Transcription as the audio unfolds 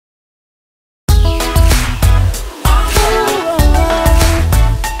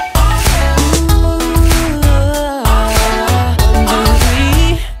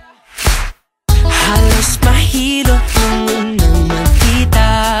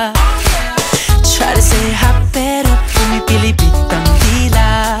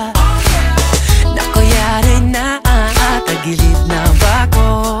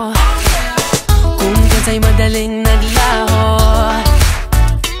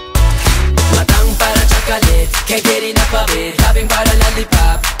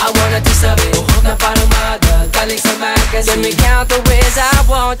out the ways I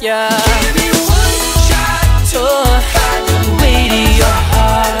want ya. Give me one shot to find the way to your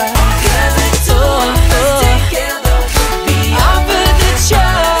heart. 'Cause the two of us together would be off of the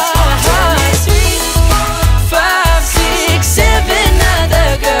chart. 3, 4, 5, 6, 7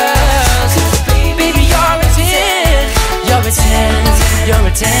 other girls. 'Cause baby you're a 10. You're a 10, you're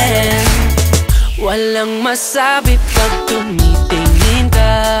a 10. Walang masabi pag tumitingin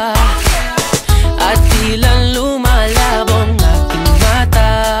ka, at tila lumalabong aking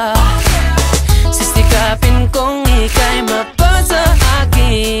mata. Sisikapin kong ika'y mapasa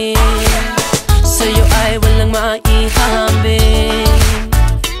akin, sa'yo ay walang maihambing.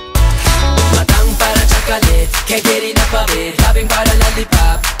 Matang para chocolate, can't get enough of it. Labing para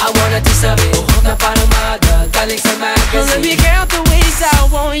lollipop, I wanna taste of it. Uhok na parang model, galing sa magazine. Let me count the ways I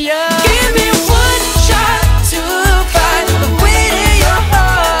want ya. Give me one shot to find the way to your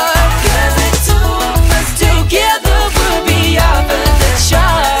heart. 'Cause the two of us together will be off of the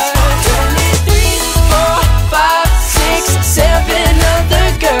chart. 3, 4, 5, 6, 7 other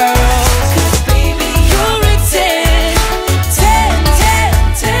girls. 'Cause baby you're a 10, 10, 10,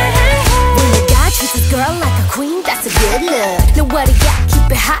 10. When the guy treats his girl like a queen, that's a good look. Know what he got, keep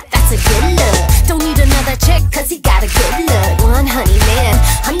it hot, that's a good look. Don't need another chick, 'cause he got a good look. One honey man,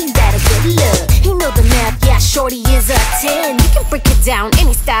 honey got a good look. He know the math, yeah, shorty is a 10. You can break it down,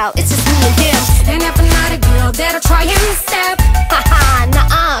 any style, it's just me and him. And if another girl that'll try him step, haha,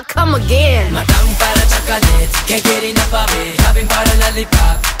 nah, come again. Matang para chocolate, can't get enough of it. Labing para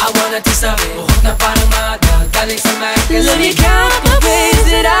lollipop, I wanna taste of it. Uhok na parang model, galing sa magazine. Let me count the ways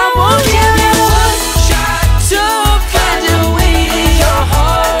that I want ya. Give me one shot to find a way to your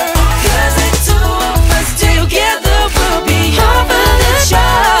heart. 'Cause the two of us together will be off of the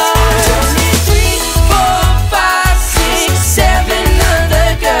chart. 3, 4, 5, 6, 7 other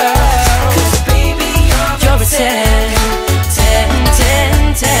girls. 'Cause baby you're a 10, 10,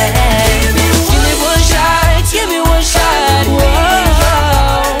 10, 10. Give me one shot, give me one shot.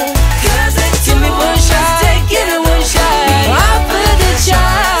 whoa. 'Cause the two Give me one of us shot, give me one shot. off of the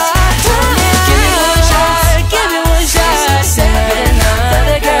chart. Give me one shot, give me one shot. 7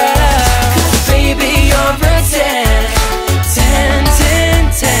 other girls. 'Cause baby you're a 10, 10, 10,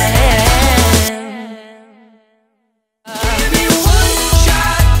 10. Give me one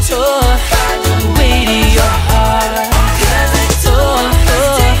shot to find the way to your heart. 'Cause the two of us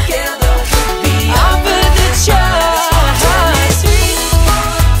together would be off of the chart. 3, 4,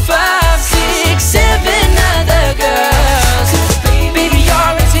 5, 6, 7 other girls. 'Cause baby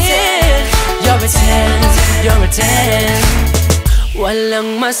you're a 10. You're a 10, you're a 10.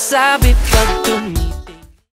 Walang masabi pag tumitingin